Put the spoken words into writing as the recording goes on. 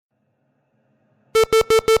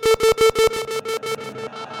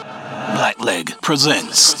Blackleg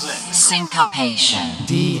presents Syncopation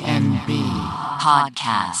DNB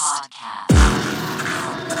Podcast.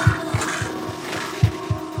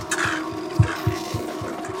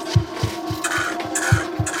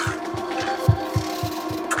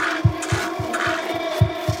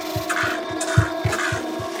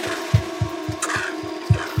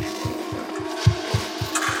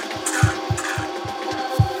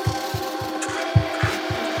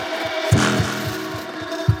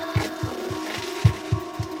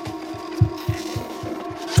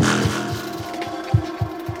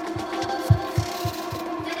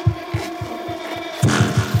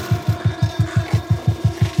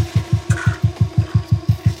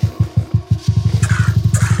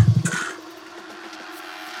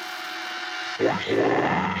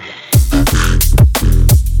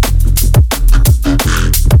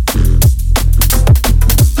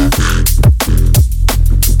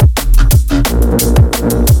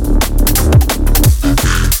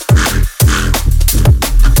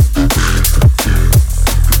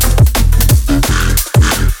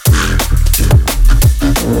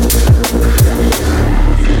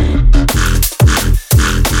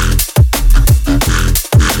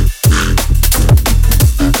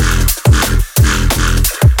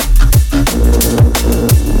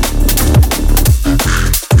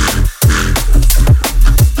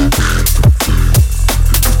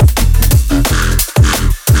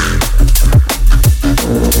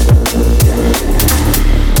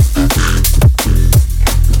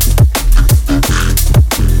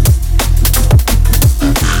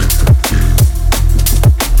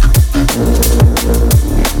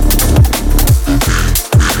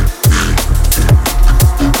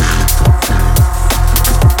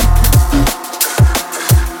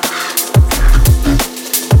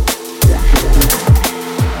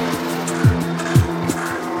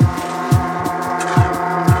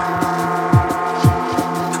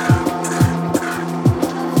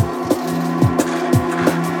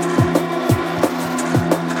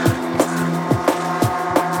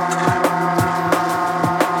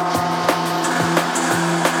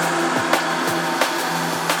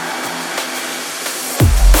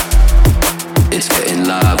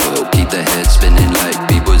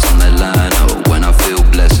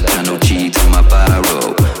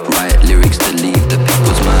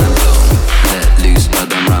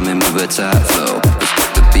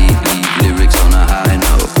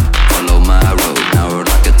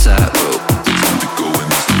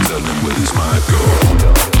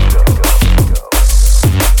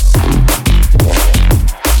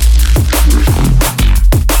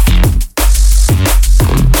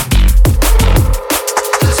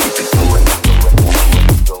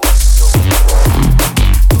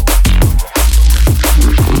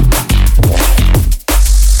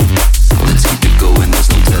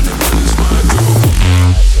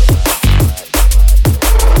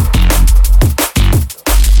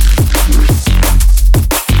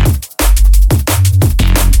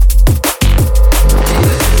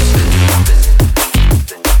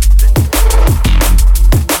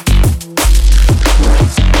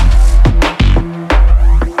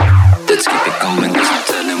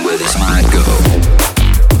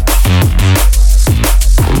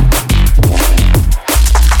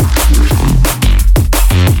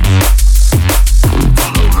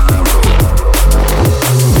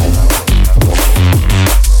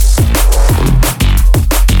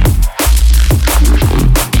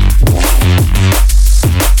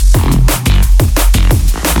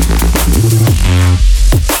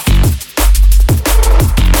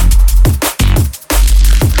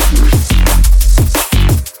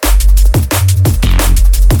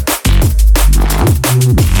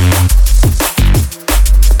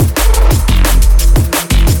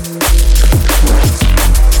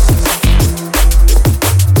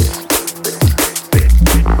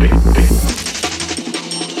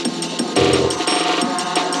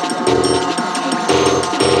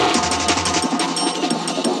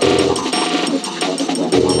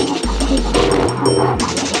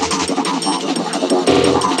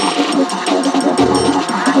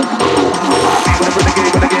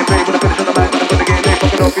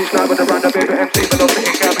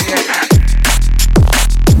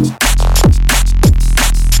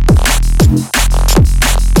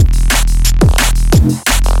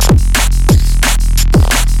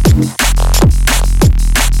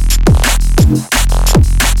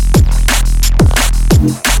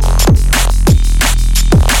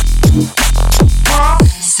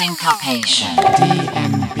 Syncopation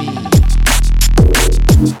DNB.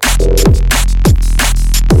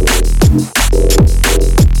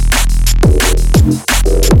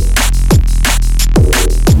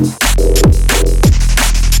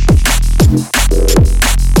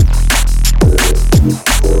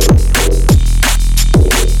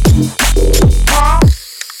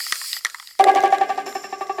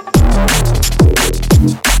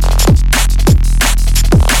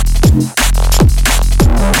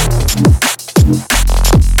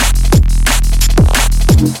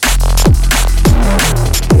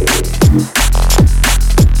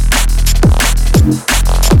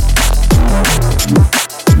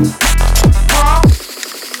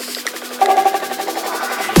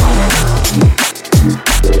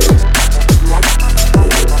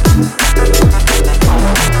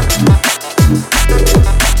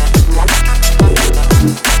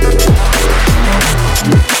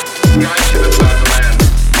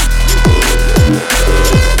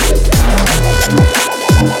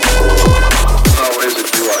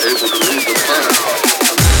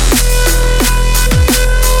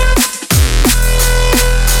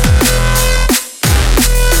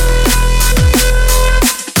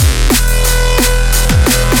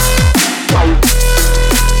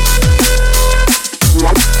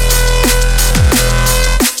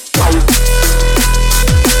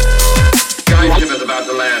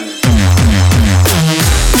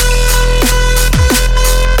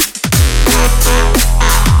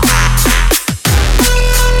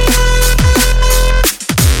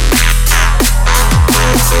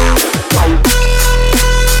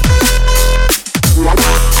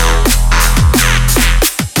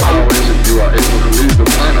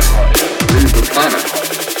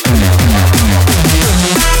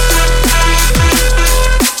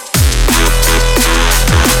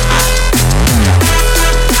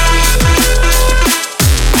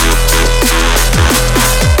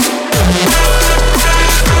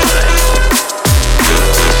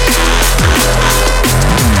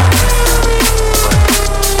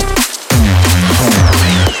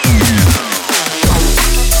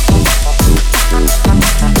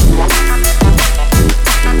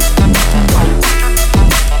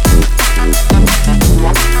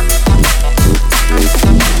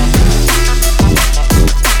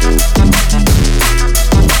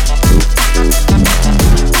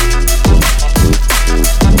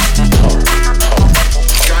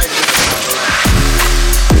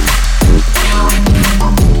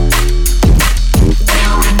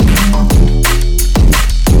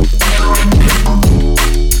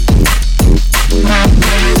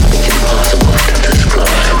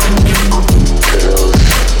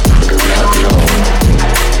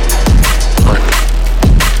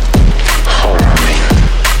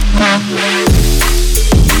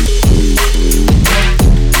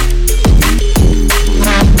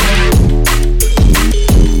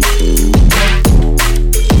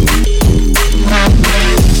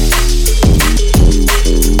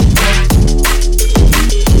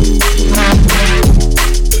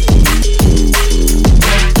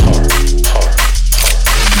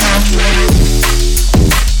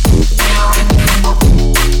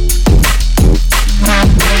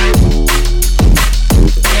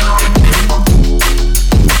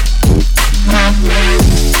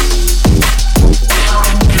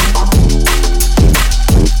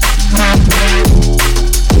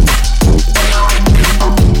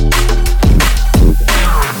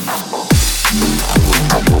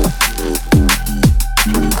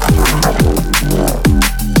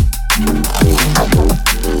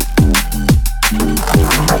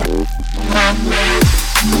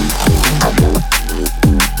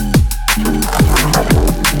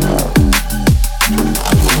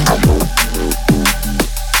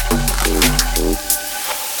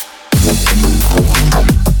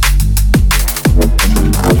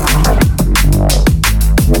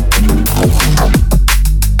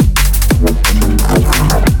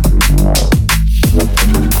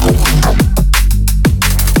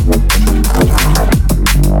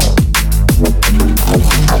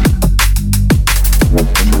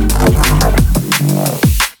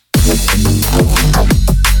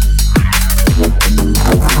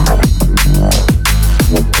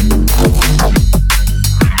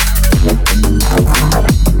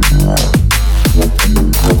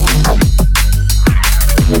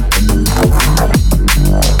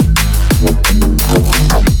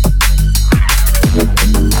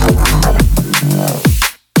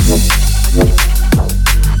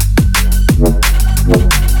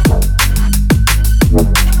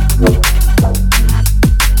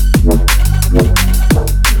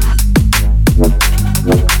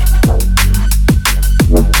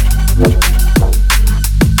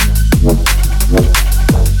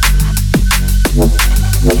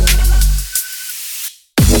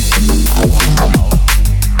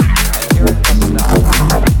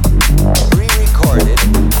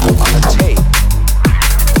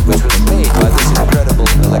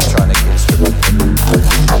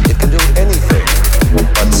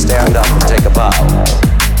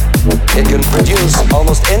 use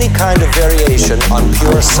almost any kind of variation on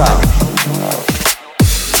pure sound.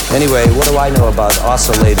 Anyway, what do I know about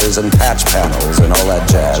oscillators and patch panels and all that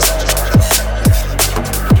jazz?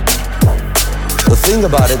 The thing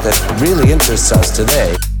about it that really interests us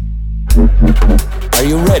today, are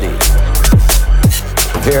you ready?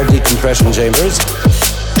 Pair decompression chambers,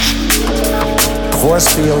 force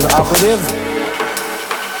field operative,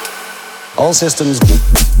 all systems.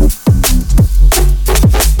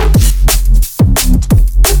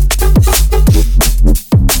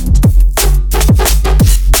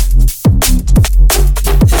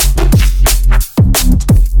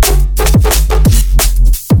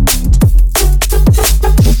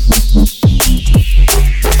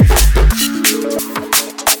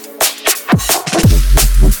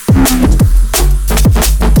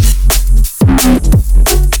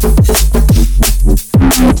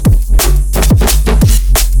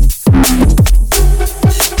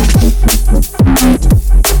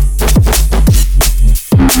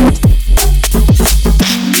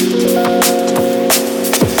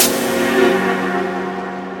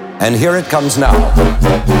 And here it comes now.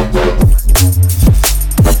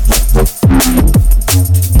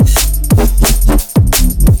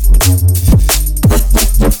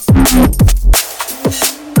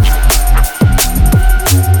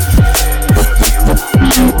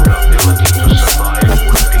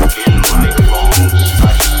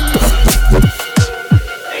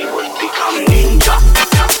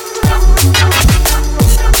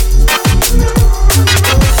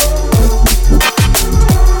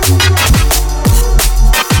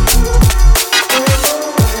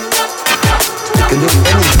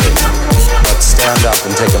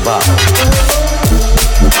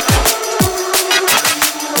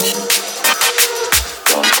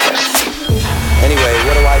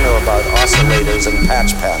 Oscillators and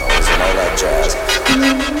patch panels and all that jazz.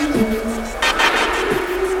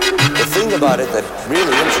 The thing about it that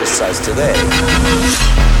really interests us today.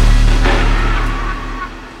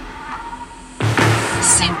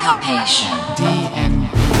 Syncopation DNB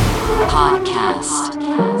Podcast.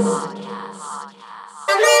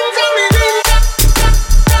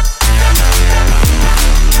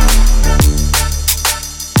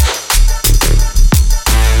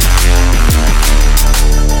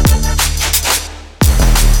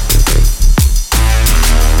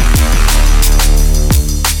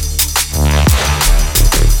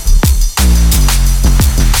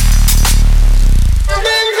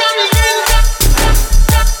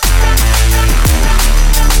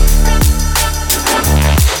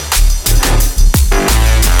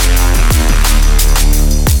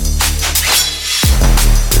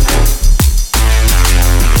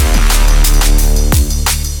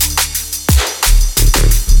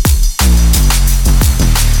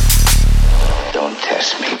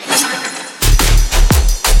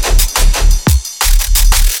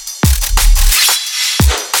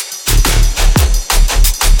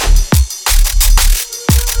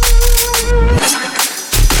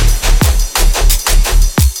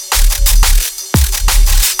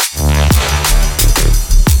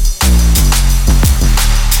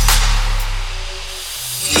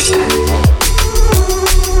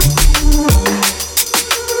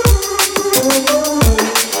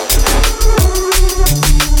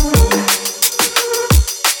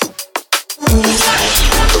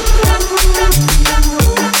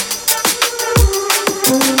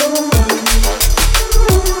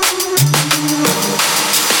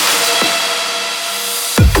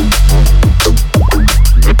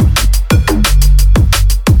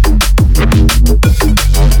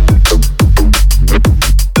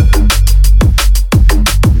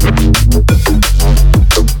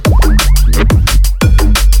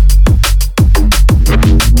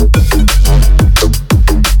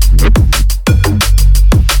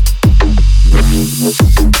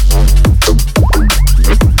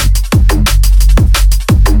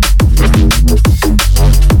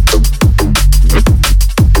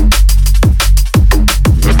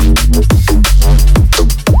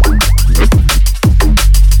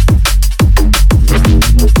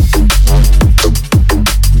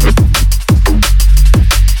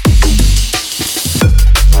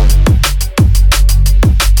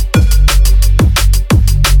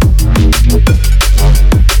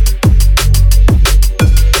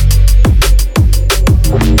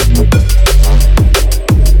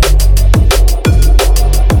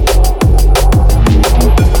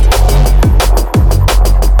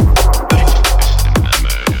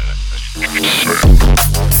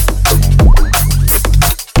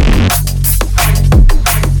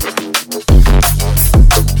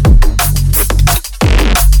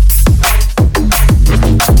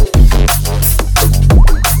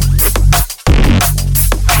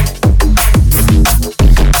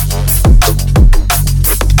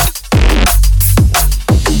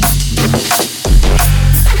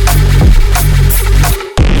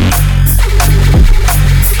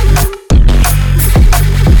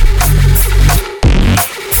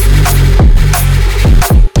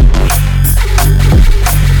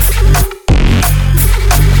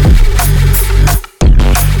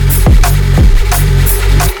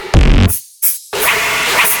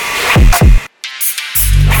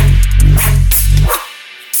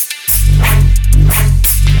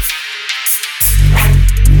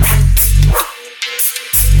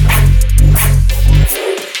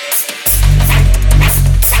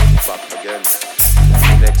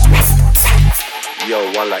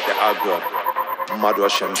 one like the aggro, Mad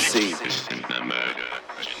Rush MC.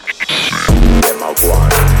 Them a go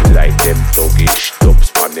on like them thuggish.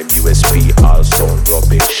 Dubs on them USB all sound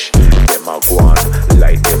rubbish. Them a go on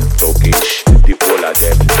like them thuggish. The whole of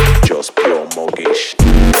them just pure muggish.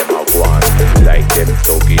 Them a go on like them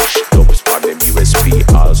thuggish. Dubs on them USB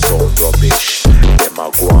all sound rubbish. Them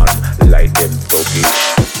a go on like them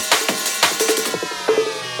thuggish.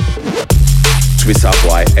 Twist a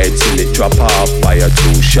boy head till it drop off. Fire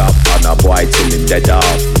too sharp on a boy till him dead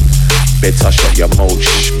off. Better shut your mouth,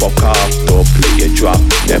 fuck off. Don't play your drop,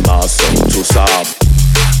 them all sound too soft.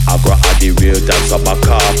 I got all the real dance a back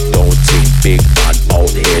off. Don't think big man out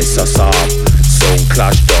here so soft. Sound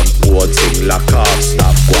clash done, whole thing lock off.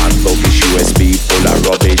 Stop one rubbish USB full of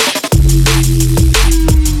rubbish.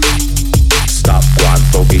 Stop one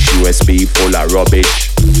rubbish USB full of rubbish.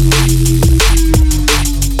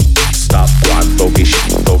 Stop one rubbish,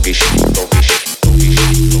 rubbish, rubbish, rubbish,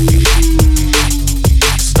 rubbish.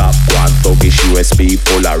 Stop one rubbish USB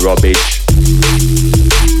full of rubbish.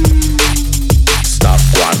 Stop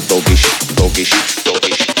one rubbish, rubbish,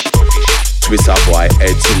 rubbish, rubbish. Twist a boy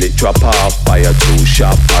head till it drop off. Fire too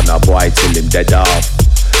sharp on a boy till him dead off.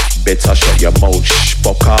 Better shut your mouth,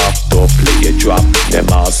 fuck off. Don't play your drop, them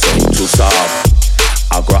all sound too soft.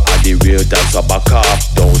 I got all the real dance a back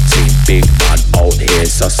off. Don't think big man out here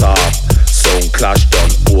so soft. Sound clash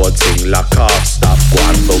done, whole thing lock off. Stop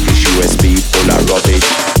one rubbish USB full of rubbish.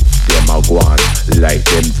 Them a go on like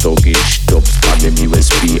them thuggish. Dubs on them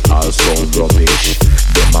USB all sound rubbish.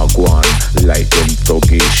 Them a go on like them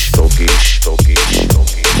thuggish, thuggish, thuggish,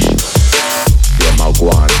 thuggish. Them a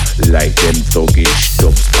go on like them thuggish.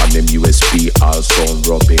 Dubs on them USB all sound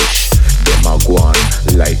rubbish. Them a go on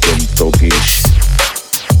like them thuggish.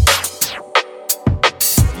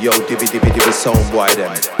 Yo, divvy sound boy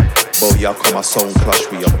them. Boy, y'all come a sound clash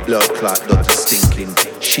with your blood clot, dirty stinking,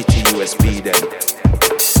 shitty USB them.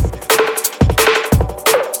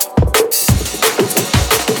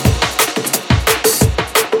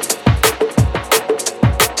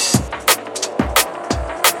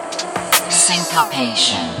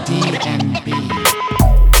 Syncopation DNB.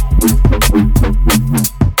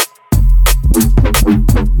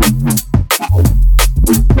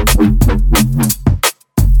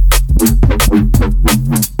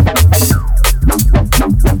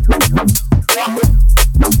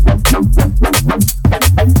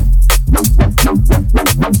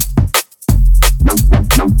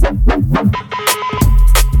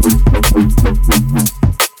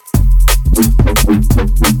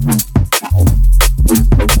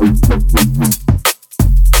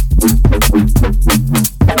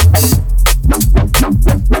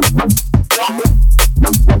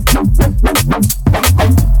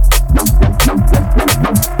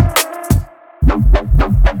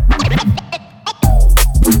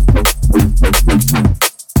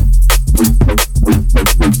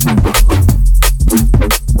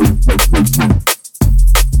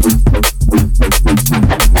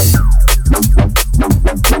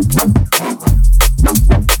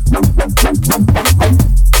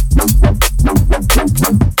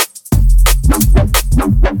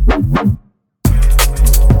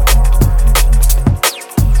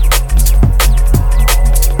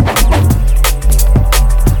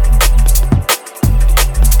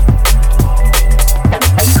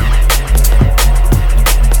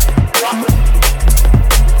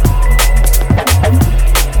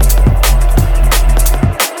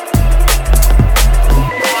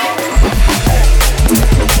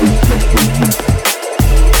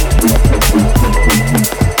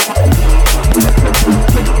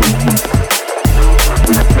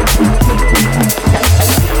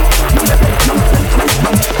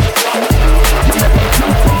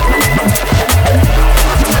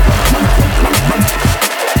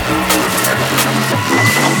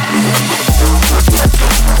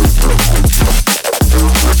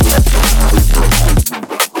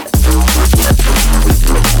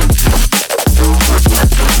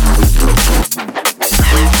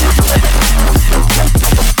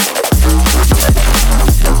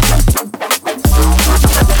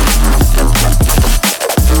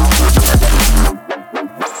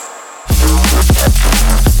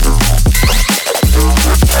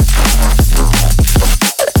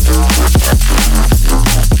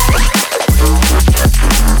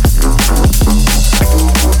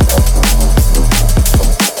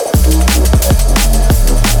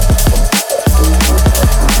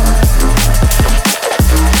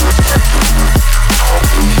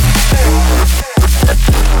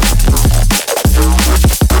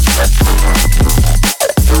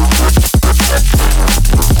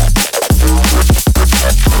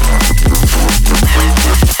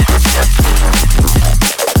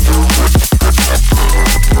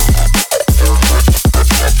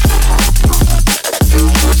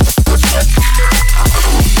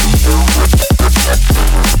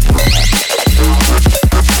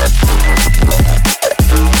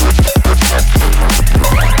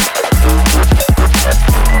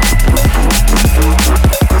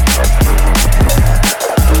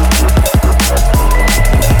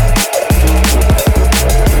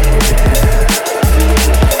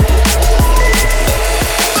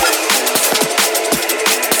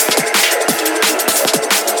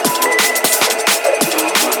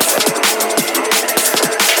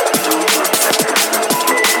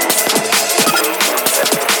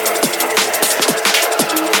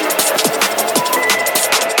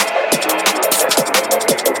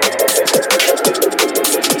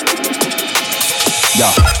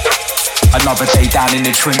 Another day down in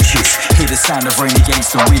the trenches. Hear the sound of rain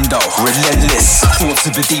against the window. Relentless, thoughts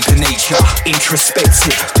of a deeper nature.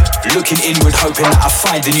 Introspective, looking inward, hoping that I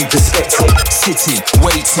find a new perspective. Sitting,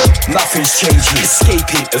 waiting, nothing's changing.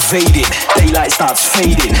 Escaping, evading, daylight starts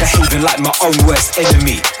fading. Behaving like my own worst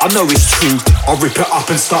enemy. I know it's true, I'll rip it up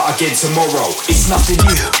and start again tomorrow. It's nothing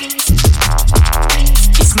new.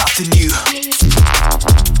 It's nothing new.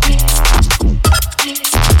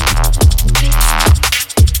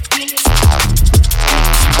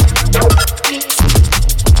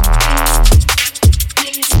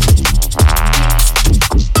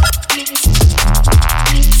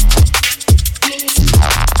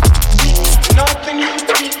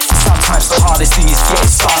 Hardest thing is getting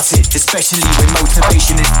started, especially when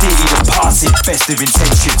motivation is dearly departed. Best of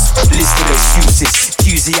intentions, list of excuses,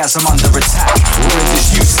 enthusiasm under attack, word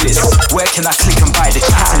is useless. Where can I click and buy the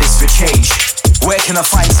catalyst for change? Where can I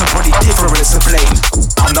find somebody different to blame?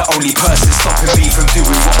 I'm the only person stopping me from doing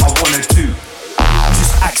what I wanna do.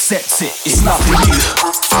 Just accept it, it's nothing new.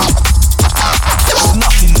 It's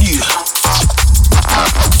nothing new.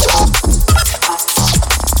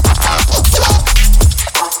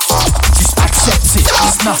 Accept it,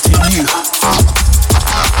 it's nothing new.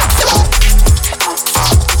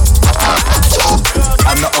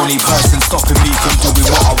 I'm the only person stopping me from doing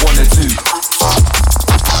what I wanna do.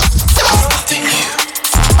 It's nothing new.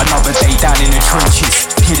 Another day down in the trenches.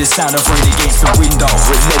 Hear the sound of rain against the window.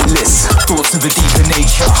 Relentless, thoughts of a deeper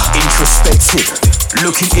nature. Introspective,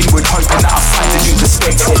 looking inward, hoping that I find a new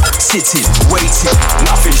perspective. Sitting, waiting,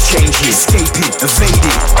 nothing's changing. Escaping,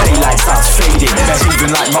 evading, daylight starts fading.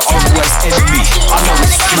 Behaving like my own worst enemy. I know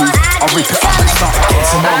it's true, I'll rip it up and start again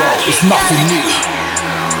tomorrow. It's nothing new.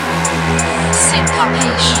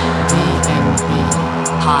 SyncopationDNB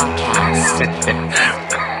podcast.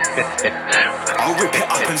 I'll rip it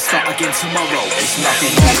up and start again tomorrow. It's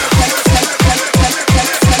nothing new.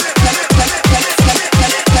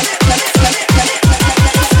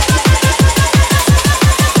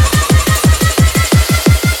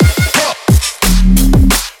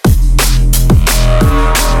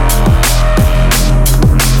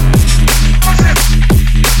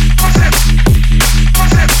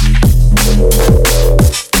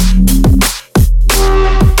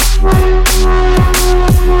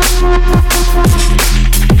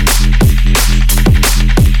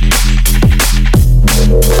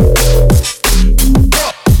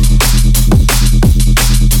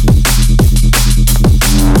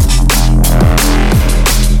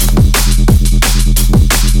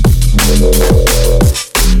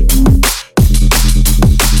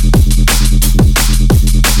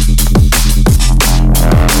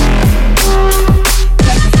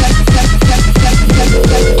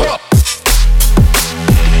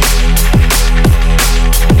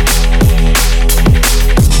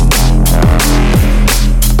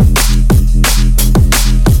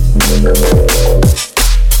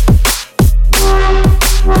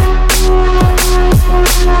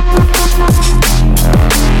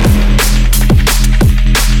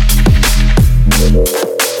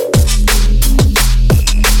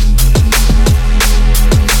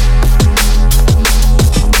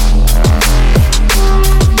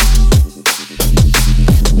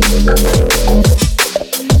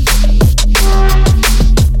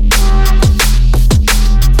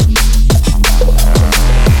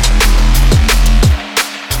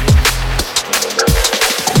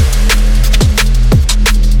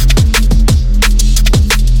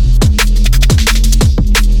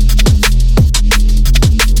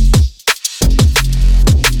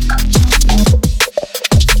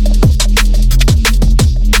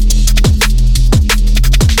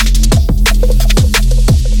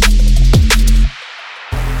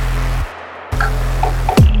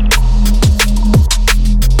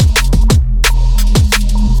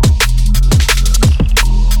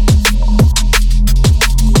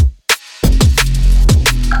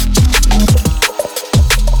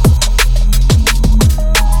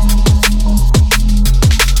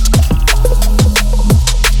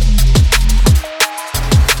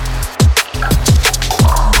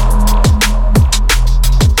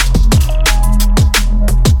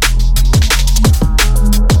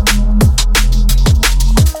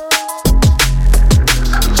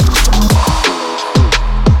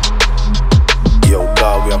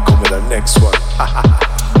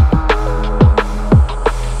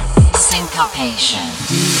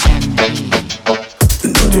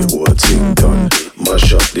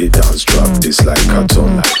 this like a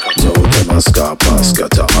ton. Now them a scarpa,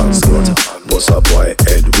 scatter and slut. Boss a boy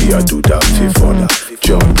head, we a do that for fun.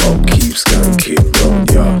 Jump up, keep skanking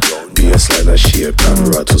round, yeah. Bassline a shape and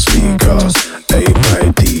rattle speaker. Hey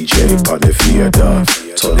my DJ, hype on the fader.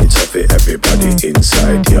 Turn it up for everybody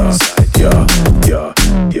inside, yeah, yeah, yeah,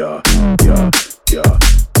 yeah, yeah, yeah,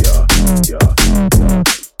 yeah, yeah.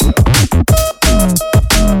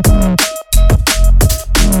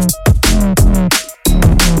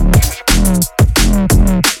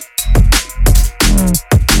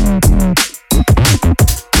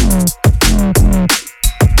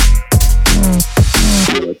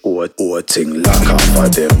 Ting lock off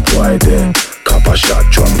of them boy there. Copper shot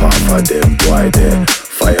jump off of them boy there.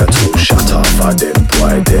 Fire two shot off of them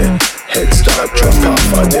boy there. Head start jump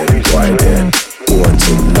off of them boy there.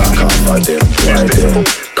 Ting lock off of them boy there.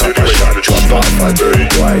 Copper shot jump off of them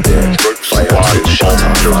boy there. Fire two shot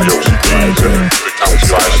off of them boy there. Head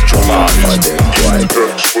start jump off of them boy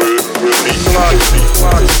there.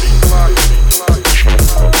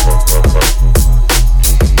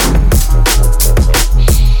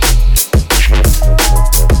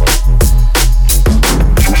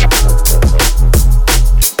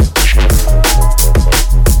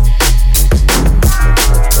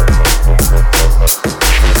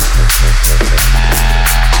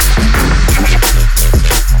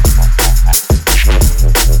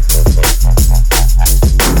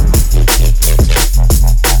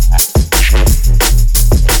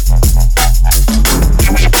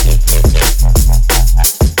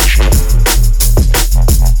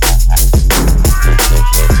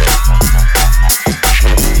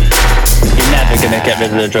 Get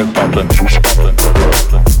rid of the drug problem.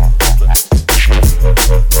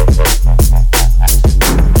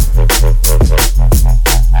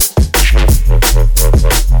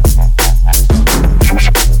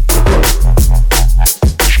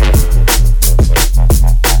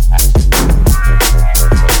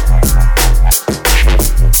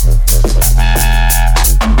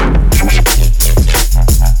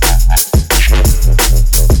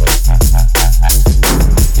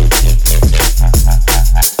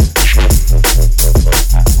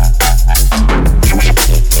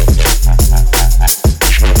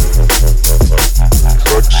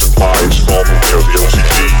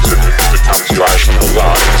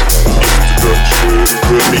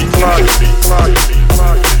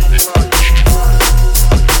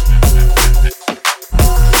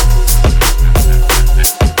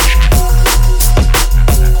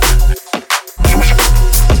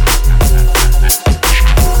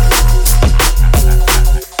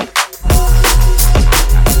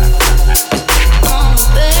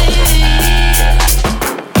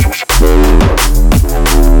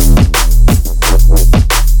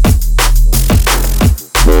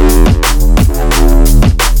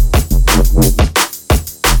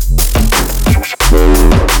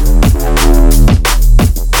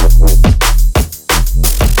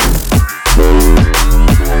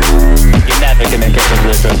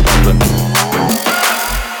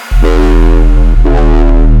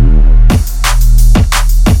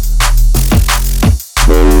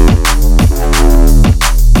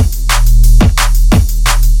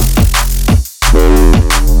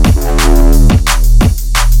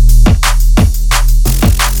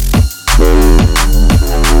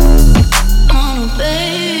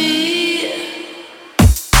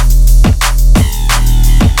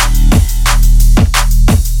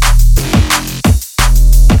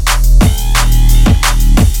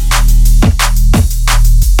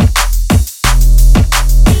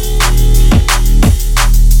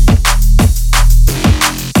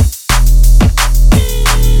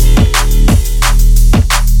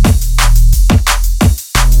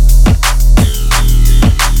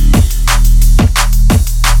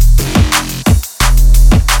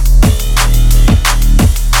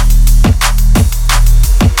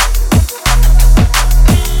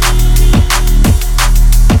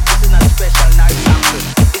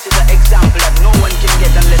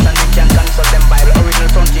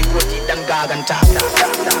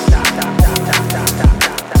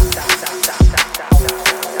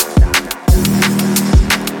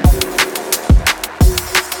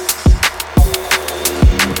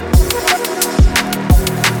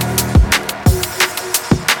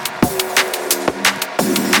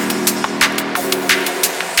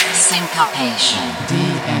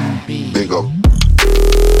 SyncopationDNB. Big up.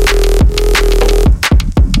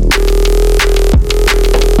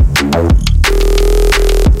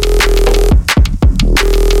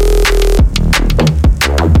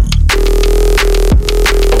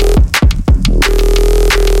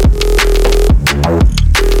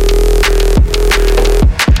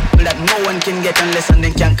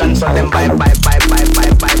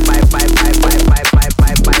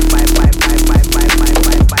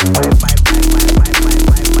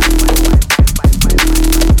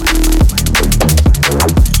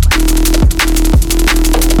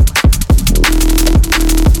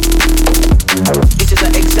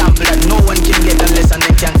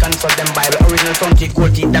 son teeth,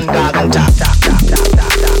 gold teeth and gargle tap tap tap tap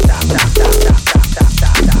tap tap tap tap tap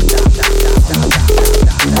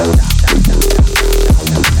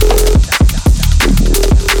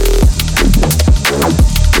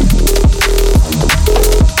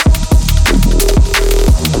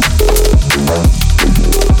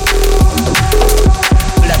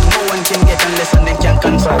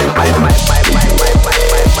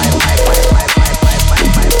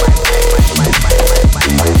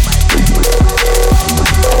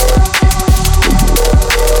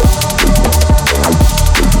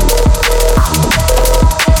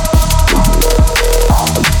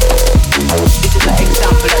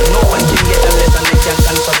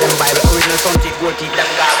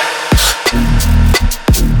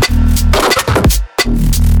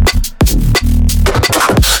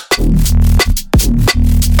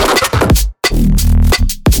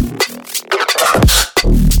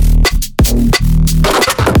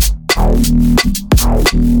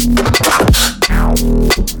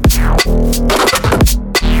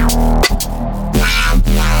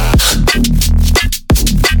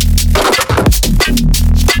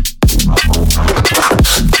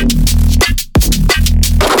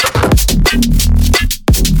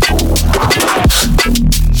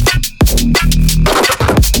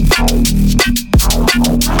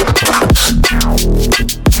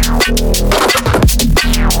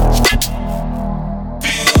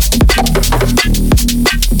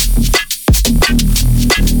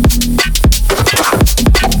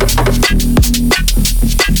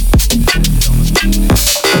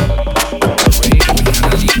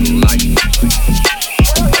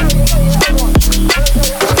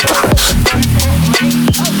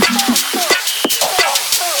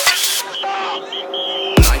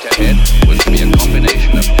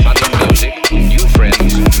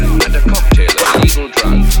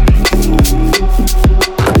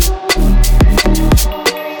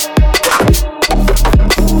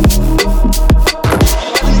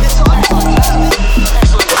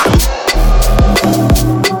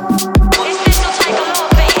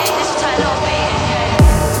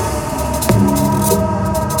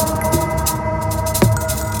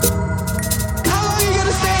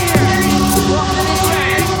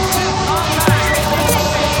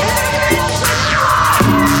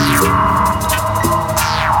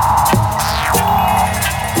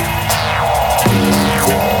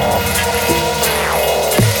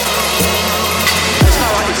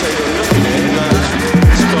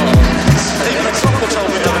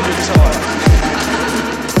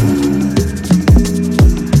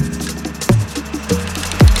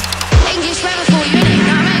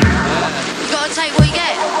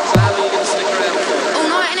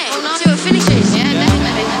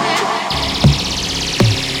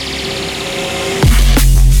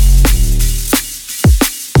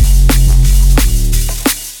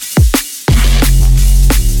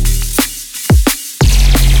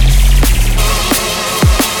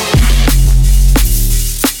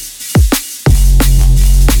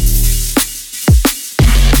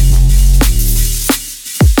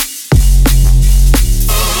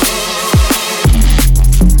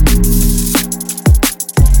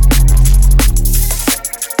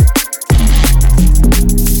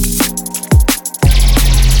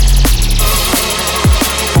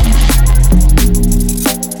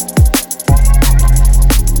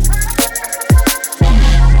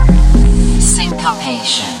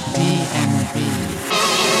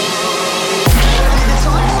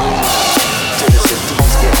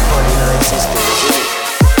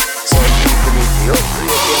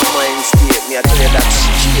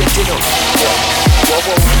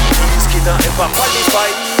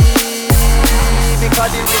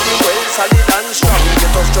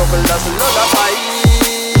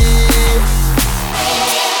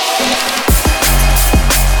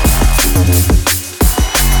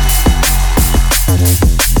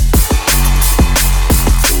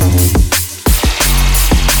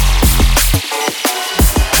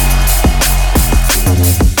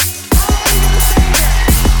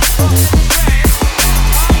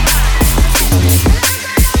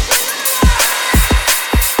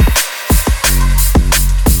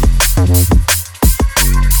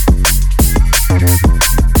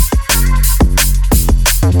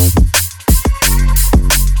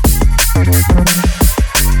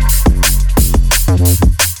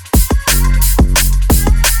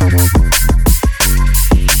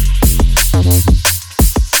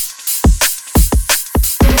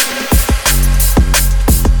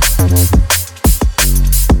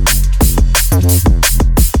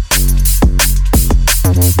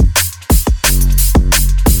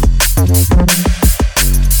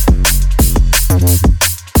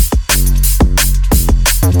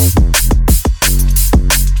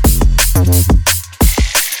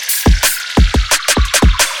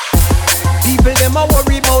People them a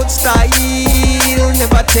worry about style,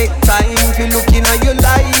 never take time for looking at your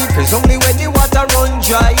life. It's only when the water run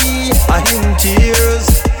dry, I him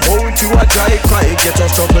tears. Both you a dry cry, get your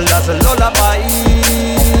struggle as a lullaby.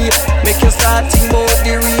 Make you start think about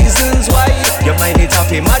the reasons why your mind is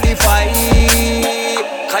happy modify.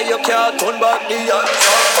 Cause you can't turn back the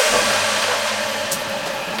answer.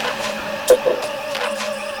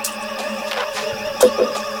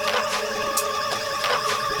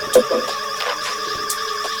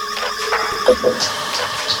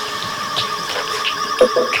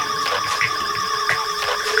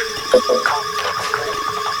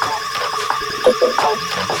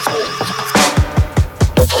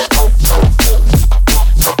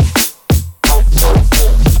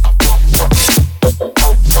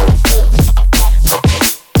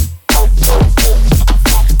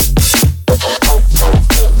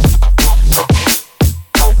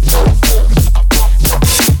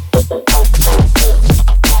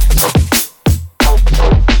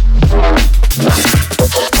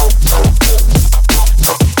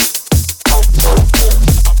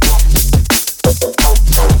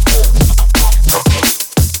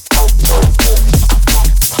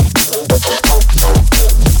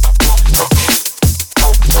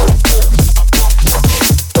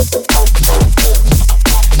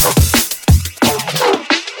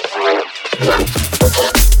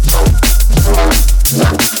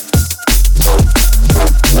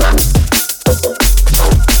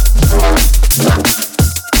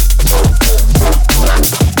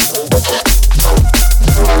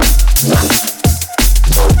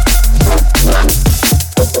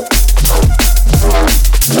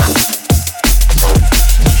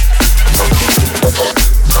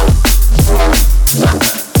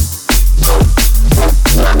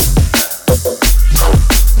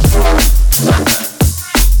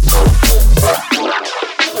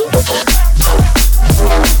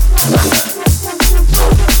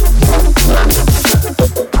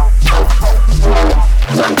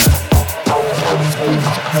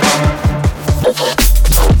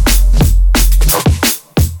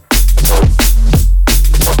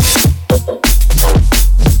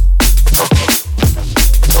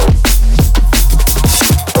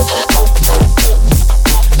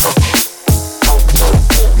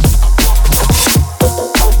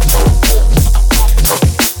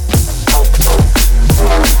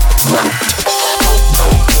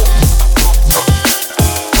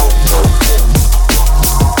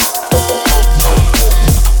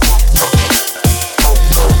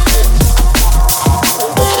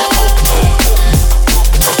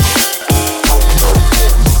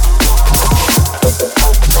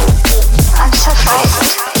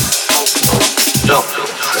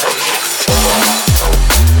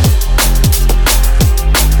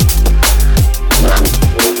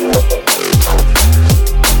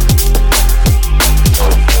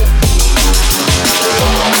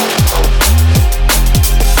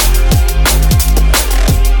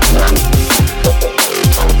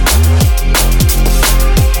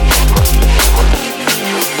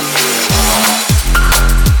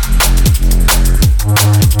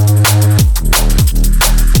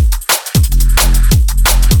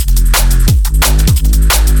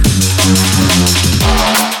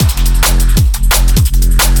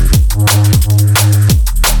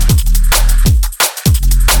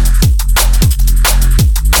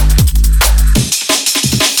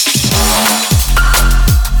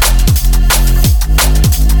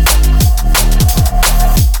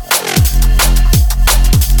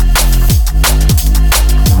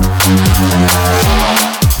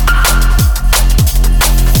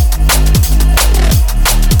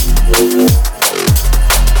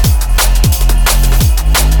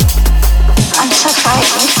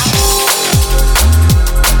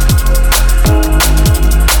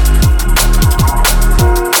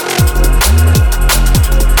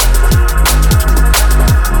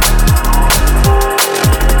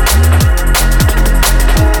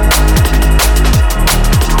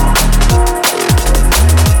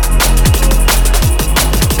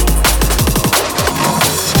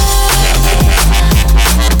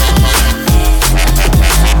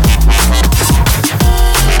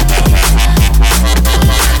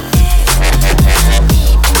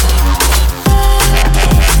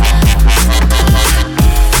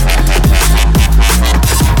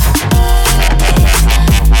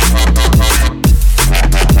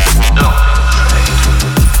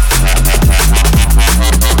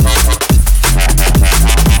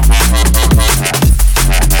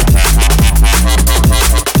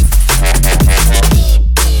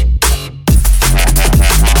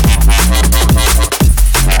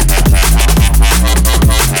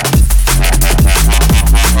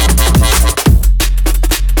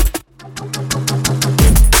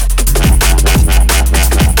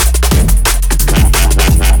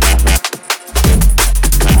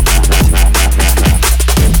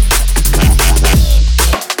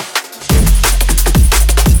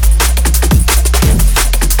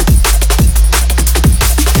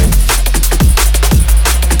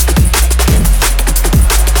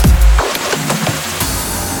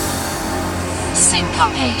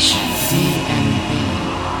 SyncopationDNB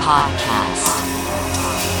Podcast.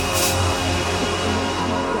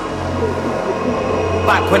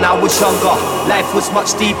 Back when I was younger, life was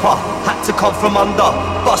much deeper. Had to come from under,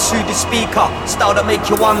 bust through the speaker. Style that make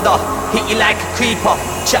you wonder, hit you like a creeper.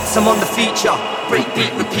 Chat some on the feature, break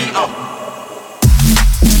beat repeater.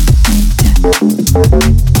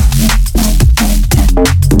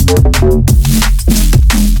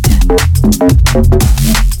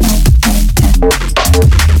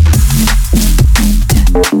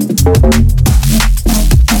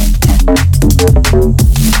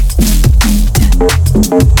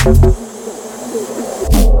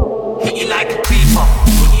 Hit you like a creeper.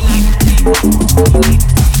 Hit you like a creeper.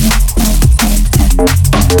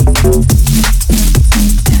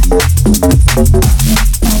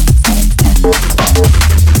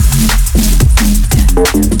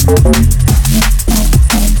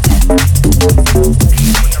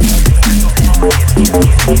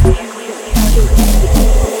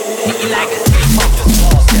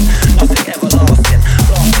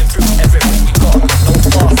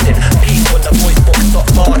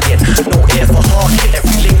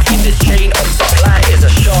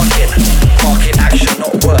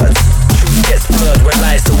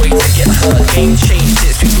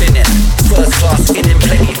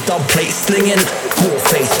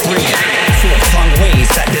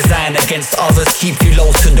 Keep you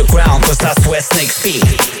low to the ground, cause that's where snakes be.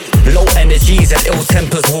 Low energies and ill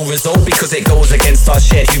tempers will result because it goes against our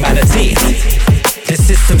shared humanity. The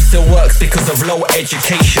system still works because of low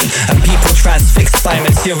education and people transfixed by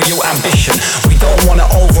material ambition. We don't wanna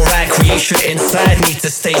override creation inside, need to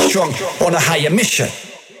stay strong on a higher mission.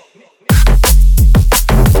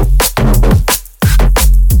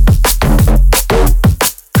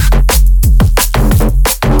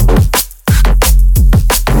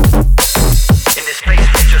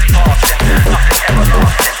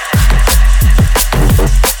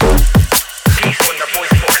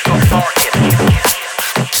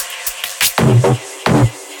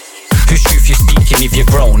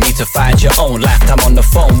 To find your own lifetime on the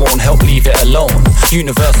phone won't help, leave it alone.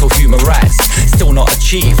 Universal human rights still not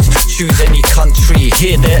achieved. Choose any country,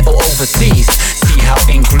 here, there or overseas. See how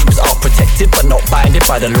in-groups are protected but not binded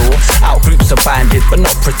by the law. Out-groups are binded but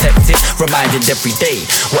not protected. Reminded every day,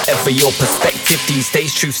 whatever your perspective, these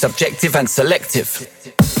days truth subjective and selective.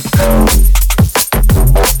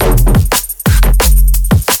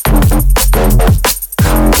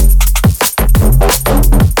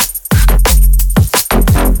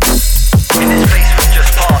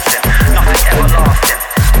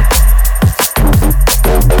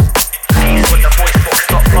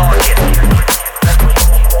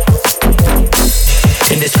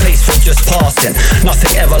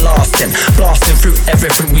 Nothing everlasting, blasting through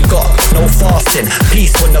everything we got, no fasting.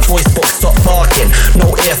 Peace when the voice box stop barking,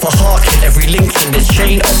 no ear for harking. Every link in this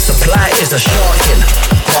chain of supply is a sharking.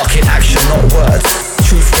 Marking action, not words.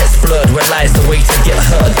 Truth gets blurred, where lies the way to get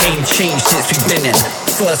heard. Game changed since we've been in.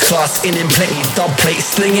 First class in plenty, dub plate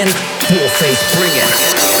slinging, war face bringing.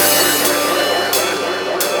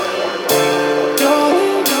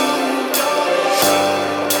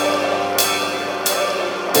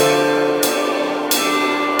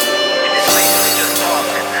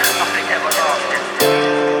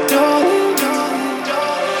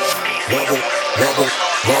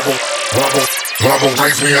 Bravo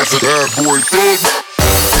ranks me as a bad boy thug.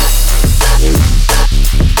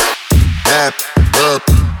 Bad boy.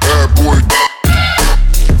 Bad boy.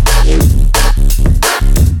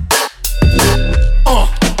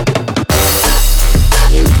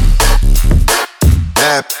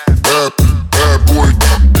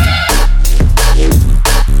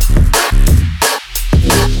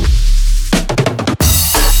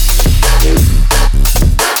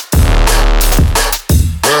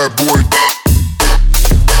 Bad boy.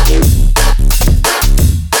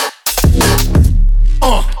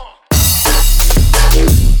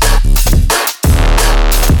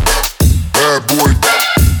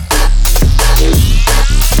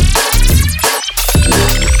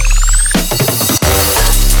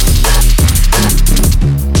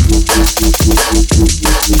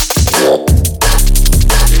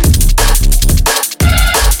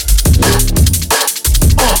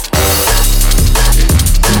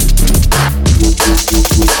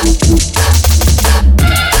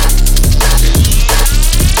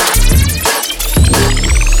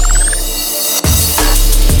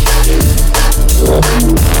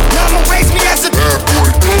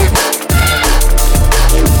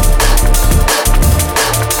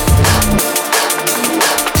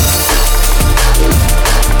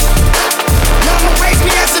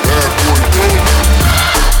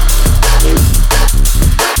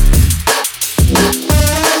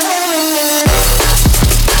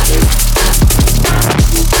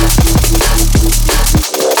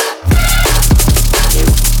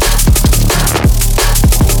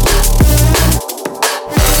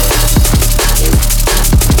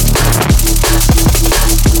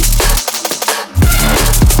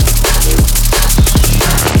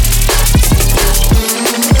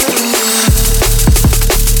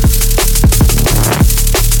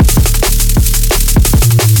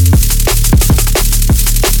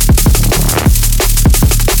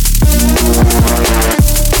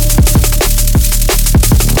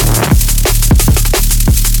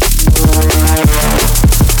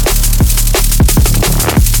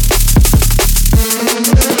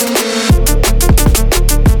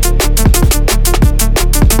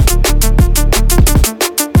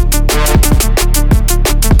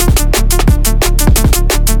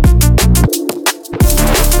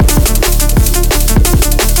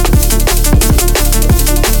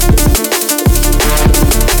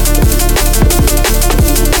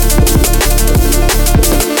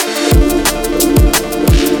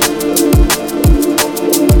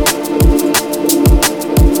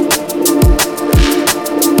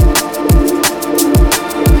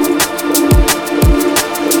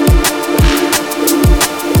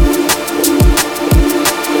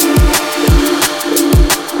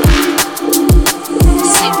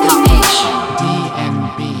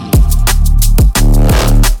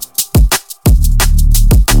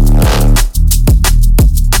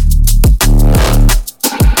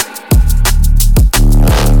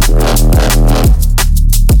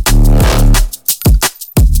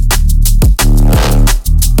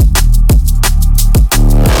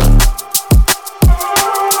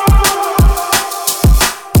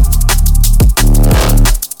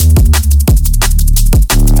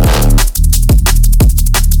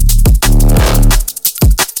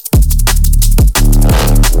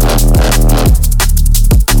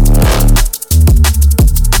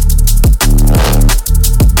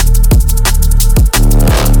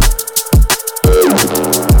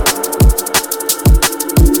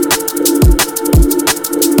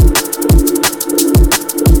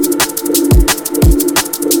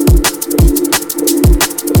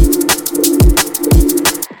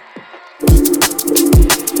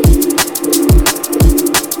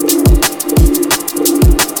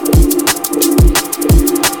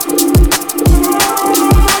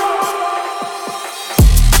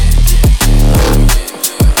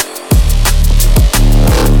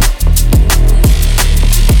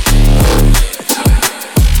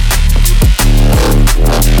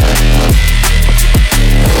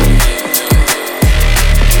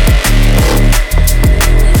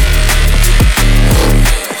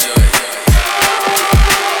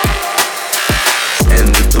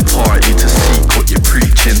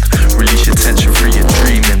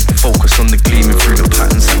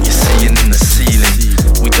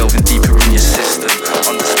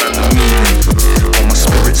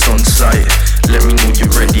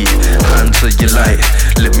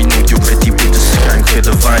 me know you're ready with the skank with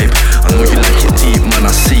the vibe. I know you like it deep, man,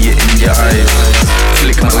 I see it in your eyes.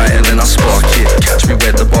 Flick my light and then I spark it. Catch me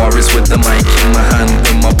where the bar is with the mic in my hand.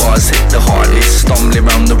 When my bars hit the hardest, stumbling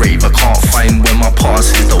around the rave, I can't find where my pass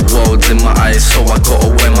is. The world's in my eyes, so I gotta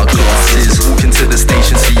wear my glasses. Walking to the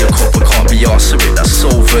station, see a copper, can't be arsed with it. That's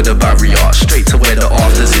over the barrier, straight to where the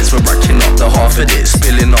afters is. We're racking up the half of it,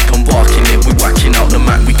 spilling up and barking it. We whacking out the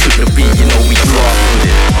mat, we couldn't be, you know we grew up with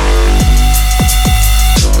it.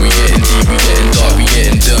 We getting deep, we getting dark, we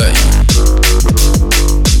getting dirty.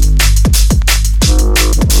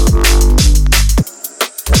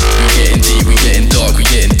 We getting deep, we getting dark, we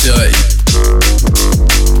getting dirty.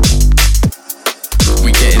 We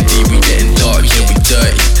getting deep, we getting dark, yeah we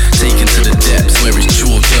dirty. Taken to the depths where it's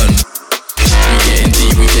Jordan. We getting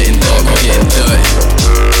deep, we getting dark, we getting dirty.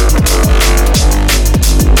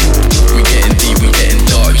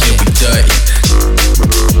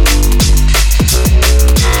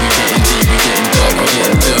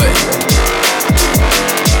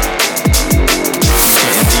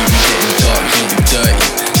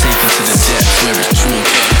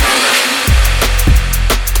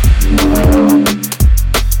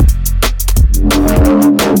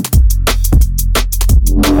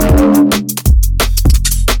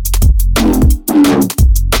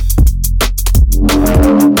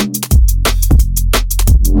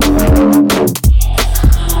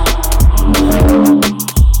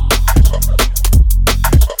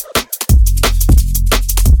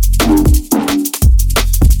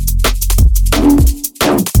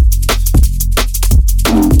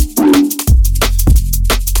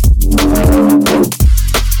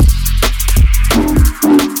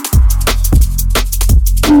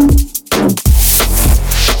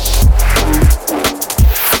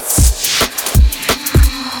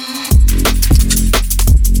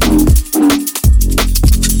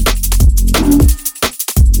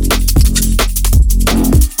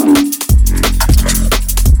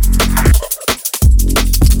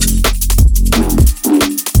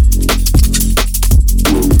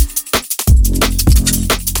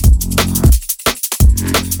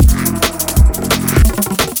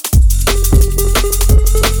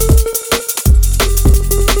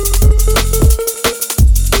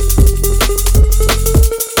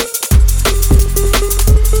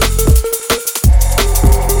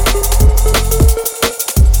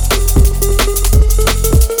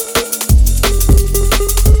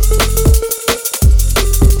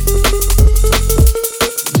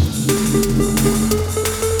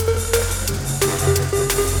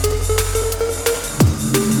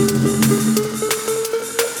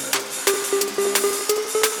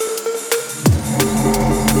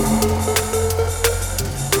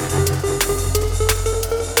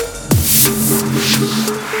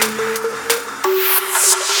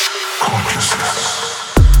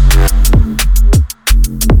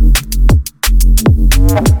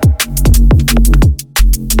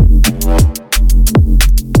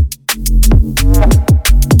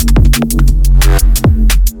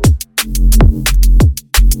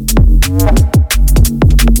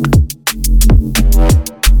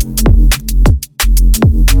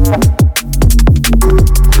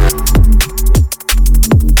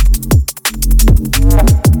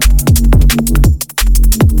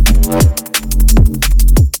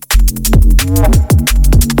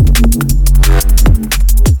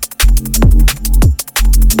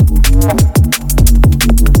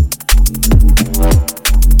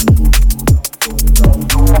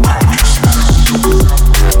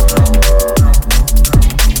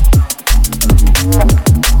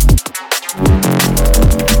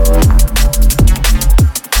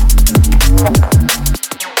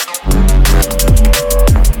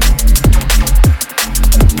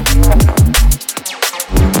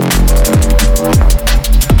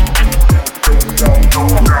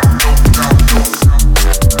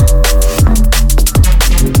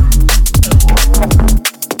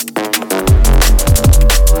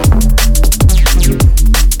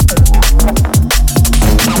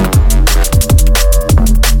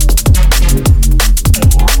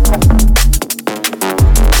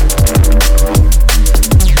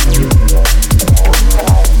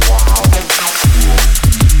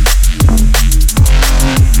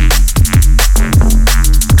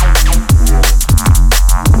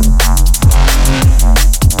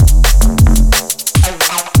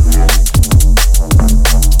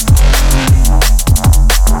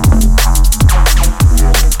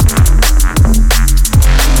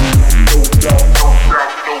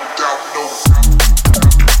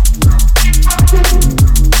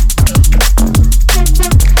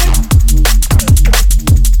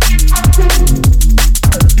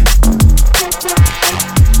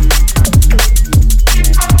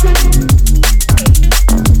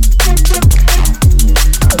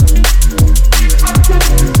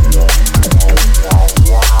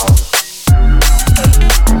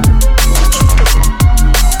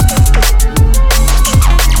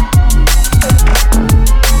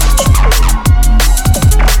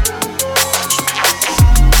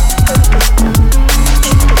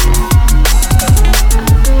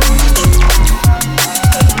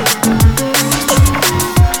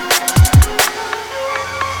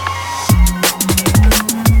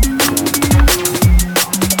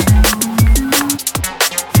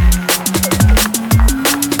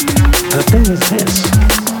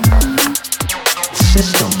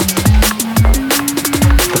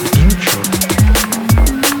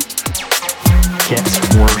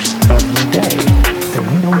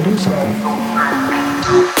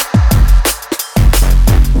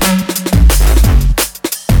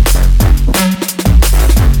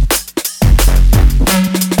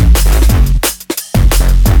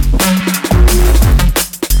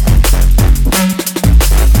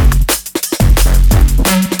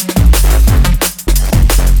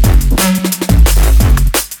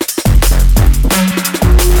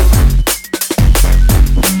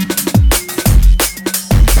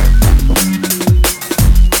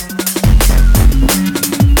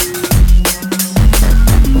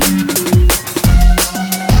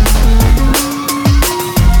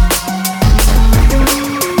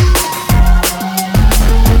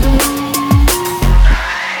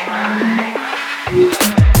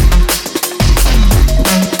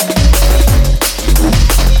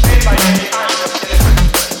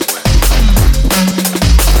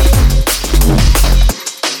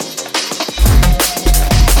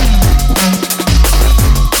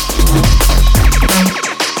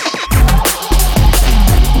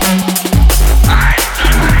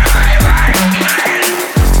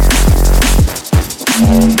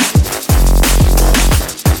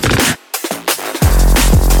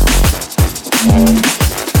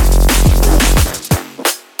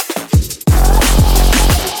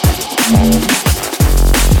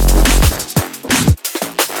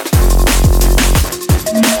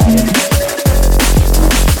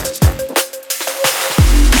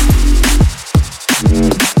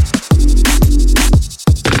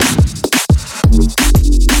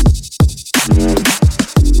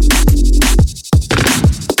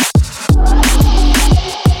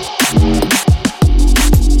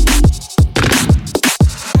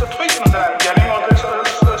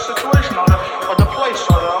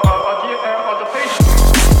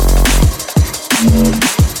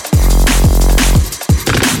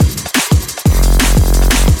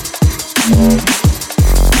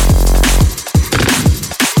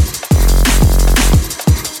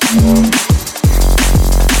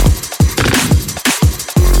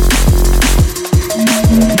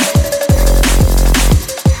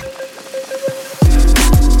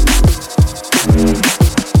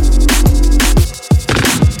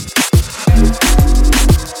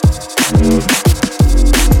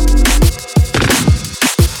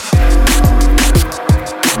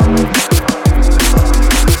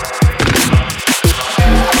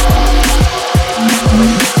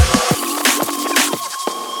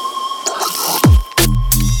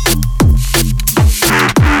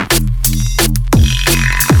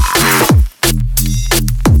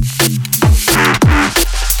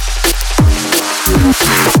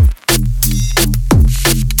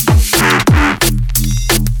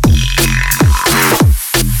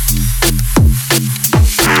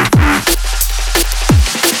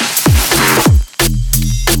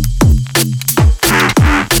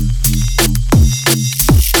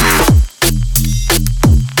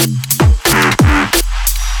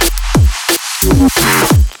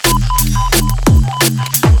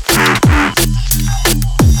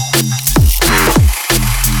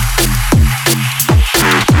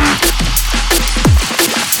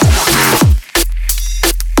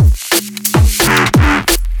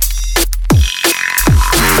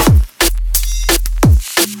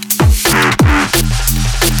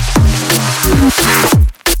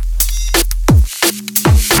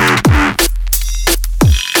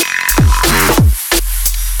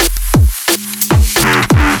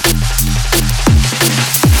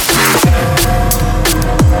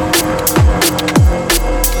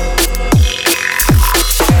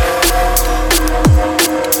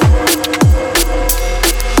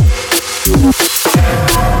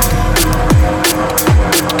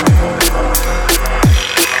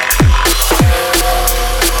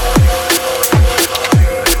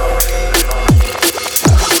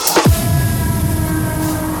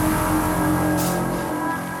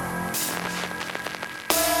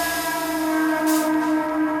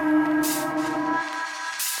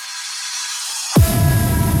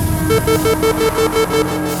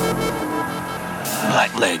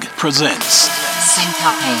 Blackleg presents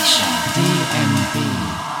Syncopation DNB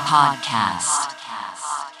Podcast.